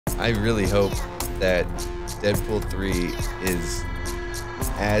I really hope that Deadpool 3 is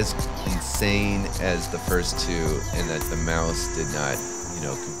as insane as the first two, and that the mouse did not,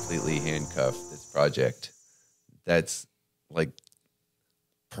 completely handcuff this project. That's like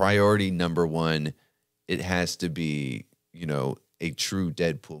priority number one. It has to be, a true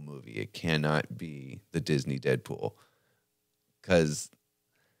Deadpool movie. It cannot be the Disney Deadpool, because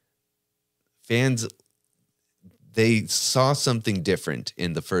fans, they saw something different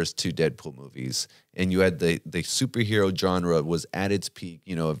in the first two Deadpool movies, and you had the superhero genre was at its peak,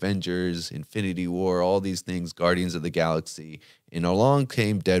 Avengers, Infinity War, all these things, Guardians of the Galaxy, and along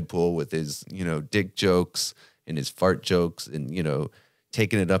came Deadpool with his, dick jokes and his fart jokes and,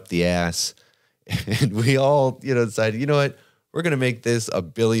 taking it up the ass. And we all, decided, you know what? We're going to make this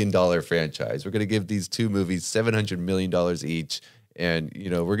 $1 billion franchise. We're going to give these two movies $700 million each, and,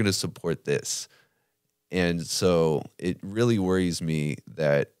 we're going to support this. And so it really worries me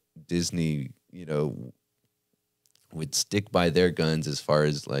that Disney, would stick by their guns as far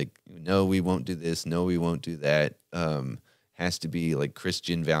as like, no, we won't do this. No, we won't do that. Has to be like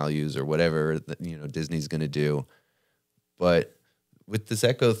Christian values or whatever that, Disney's going to do. But with this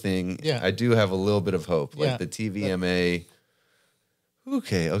Echo thing, I do have a little bit of hope. Like the TVMA.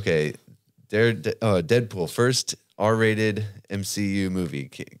 Okay. Deadpool, first R-rated MCU movie.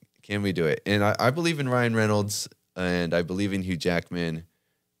 Can we do it? And I believe in Ryan Reynolds, and I believe in Hugh Jackman,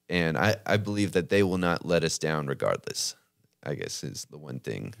 and I believe that they will not let us down regardless, I guess is the one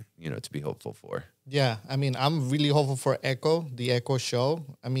thing, to be hopeful for. Yeah, I mean, I'm really hopeful for Echo, the Echo show.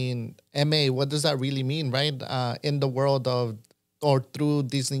 I mean, MA, what does that really mean, right? In the world of, or through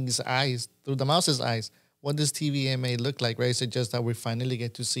Disney's eyes, through the mouse's eyes, what does TVMA look like, right? Is it just that we finally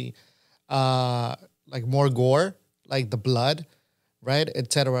get to see like more gore, like the blood, right,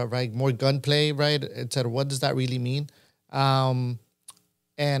 et cetera, right? More gunplay, right, et cetera. What does that really mean? And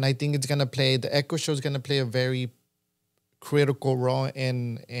I think it's gonna play, the Echo show is gonna play a very critical role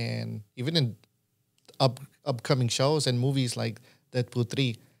in even in upcoming shows and movies like Deadpool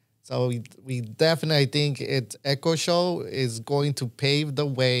 3. So we definitely, I think Echo show is going to pave the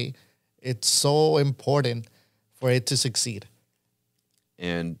way. It's so important for it to succeed.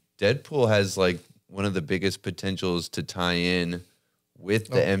 And Deadpool has like one of the biggest potentials to tie in with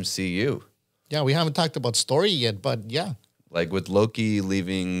the MCU. Yeah, we haven't talked about story yet, but yeah. Like with Loki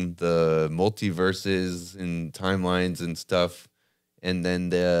leaving the multiverses and timelines and stuff. And then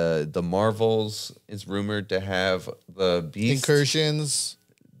the Marvels is rumored to have the Beast. Incursions.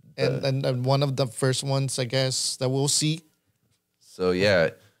 And one of the first ones, I guess, that we'll see. So, yeah,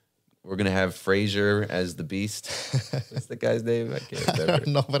 we're going to have Frasier as the Beast. What's the guy's name? I can't remember. I don't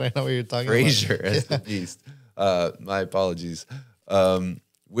know, but I know what you're talking Frasier about. as the Beast. My apologies.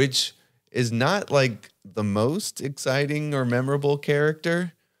 Which is not like the most exciting or memorable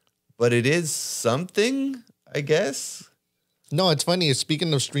character, but it is something, I guess. No, it's funny.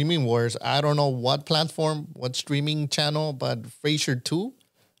 Speaking of streaming wars, I don't know what platform, what streaming channel, but Frasier 2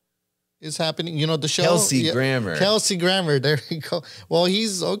 is happening. You know, the show. Kelsey Grammer. Kelsey Grammer. There we go. Well,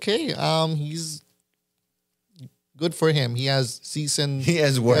 he's okay. He's good for him. He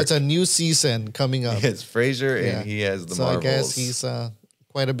has work. That's a new season coming up. He has Frasier and he has the Marvels. I guess he's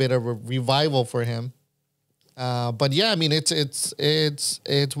quite a bit of a revival for him. But yeah, I mean,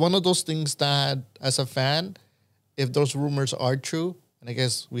 it's one of those things that as a fan, if those rumors are true, and I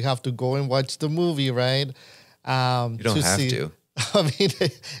guess we have to go and watch the movie, right? You don't have to. I mean,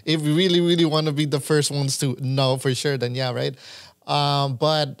 if we really, really want to be the first ones to know for sure, then yeah, right?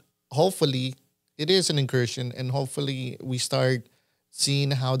 But hopefully it is an incursion, and hopefully we start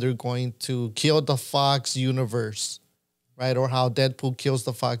seeing how they're going to kill the Fox universe, right? Or how Deadpool kills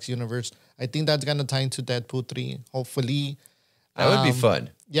the Fox universe. I think that's going to tie into Deadpool 3, hopefully. That would be fun.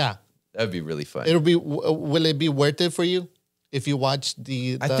 Yeah. That would be really fun. Will it be worth it for you if you watch I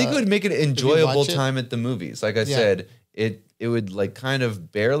think it would make it an enjoyable time at the movies. Like I said, it would like kind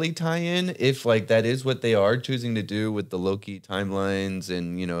of barely tie in if like that is what they are choosing to do with the Loki timelines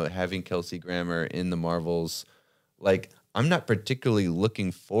and, having Kelsey Grammer in the Marvels. Like, I'm not particularly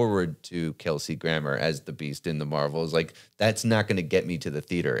looking forward to Kelsey Grammer as the Beast in the Marvels. Like, that's not going to get me to the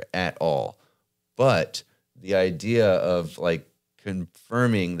theater at all. But the idea of like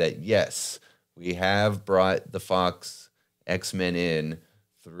confirming that, yes, we have brought the Fox X-Men in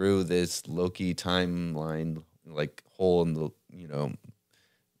through this Loki timeline, like hole in the,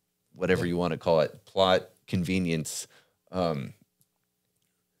 whatever you want to call it, plot convenience, that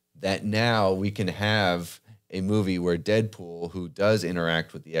now we can have a movie where Deadpool, who does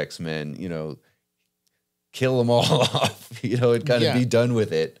interact with the X-Men, kill them all off, and kind of be done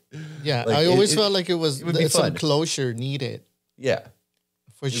with it. Yeah, like I always felt like it was some closure needed. Yeah.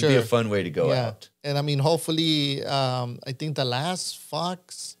 For It'd sure. be a fun way to go out. And I mean, hopefully, I think the last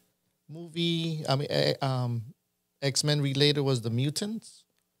Fox movie, X-Men related was The Mutants.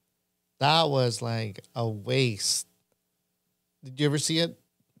 That was like a waste. Did you ever see it?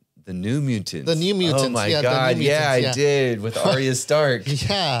 The New Mutants. The New Mutants. Oh my yeah, God. The New Mutants, I did with Arya Stark.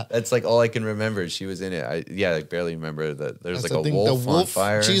 Yeah. That's like all I can remember. She was in it. I barely remember that. There's That's like a the wolf on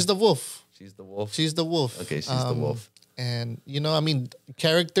fire. She's the wolf. She's the wolf. She's the wolf. Okay, she's the wolf. And, you know, I mean,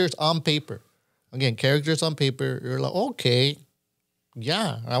 characters on paper. Again, characters on paper, you're like, okay,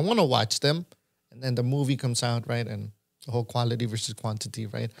 yeah, I want to watch them. And then the movie comes out, right? And the whole quality versus quantity,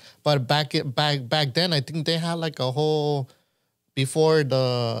 right? But back then, I think they had like a whole, before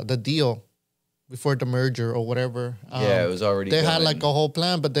the deal, before the merger or whatever. Yeah, it was already They had going. like a whole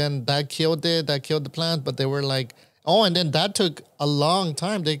plan, but then that killed it. That killed the plan. But they were like, oh, and then that took a long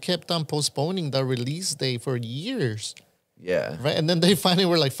time. They kept on postponing the release date for years. Yeah. Right. And then they finally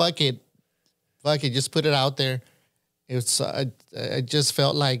were like, fuck it, just put it out there. It's I just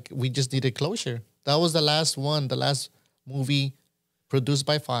felt like we just needed closure. That was the last one, the last movie produced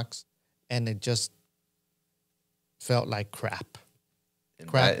by Fox, and it just felt like crap.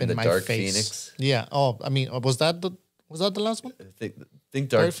 Crap in my Dark face. Phoenix. Yeah. Oh, I mean, was that the last one? I think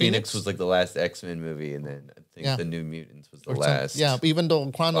Dark Phoenix was like the last X-Men movie, and then I think the New Mutants was the last. Yeah, even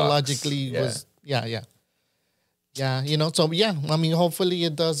though chronologically was yeah, you know, so yeah, I mean, hopefully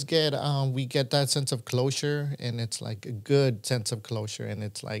it does get, we get that sense of closure, and it's like a good sense of closure, and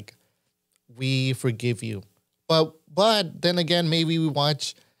it's like, we forgive you. But then again, maybe we're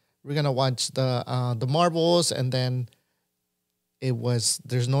gonna watch the Marvels, and then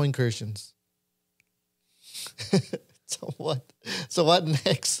there's no incursions. So what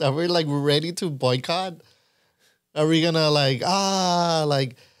next? Are we like ready to boycott? Are we gonna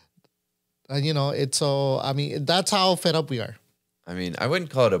you know, it's so, I mean, that's how fed up we are. I mean, I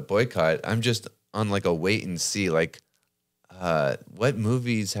wouldn't call it a boycott. I'm just on like a wait and see. Like, what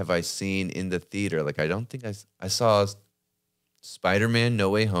movies have I seen in the theater? Like, I don't think I saw Spider-Man No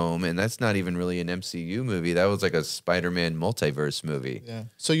Way Home, and that's not even really an MCU movie. That was like a Spider-Man multiverse movie. Yeah.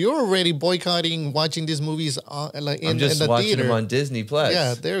 So you're already boycotting watching these movies like I'm just in the watching theater. them on Disney Plus.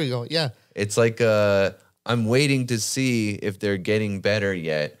 Yeah, there we go. Yeah. It's like I'm waiting to see if they're getting better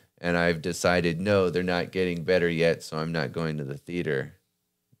yet. And I've decided, no, they're not getting better yet, so I'm not going to the theater.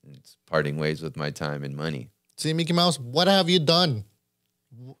 It's parting ways with my time and money. See, Mickey Mouse, what have you done?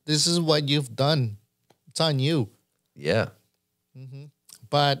 This is what you've done. It's on you. Yeah. Mm-hmm.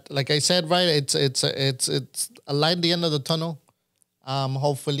 But like I said, right, it's a light at the end of the tunnel.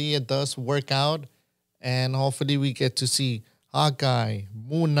 Hopefully it does work out, and hopefully we get to see Hawkeye,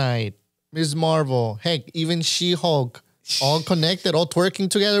 Moon Knight, Ms. Marvel, heck, even She-Hulk, all connected, all twerking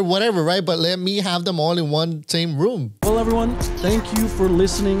together, whatever, right? But let me have them all in one same room. Well, everyone, thank you for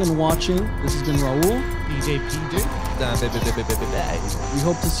listening and watching. This has been Raul. PJ. We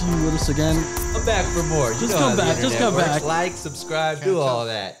hope to see you with us again. Come back for more. Just come back. Like, subscribe, do all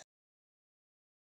that.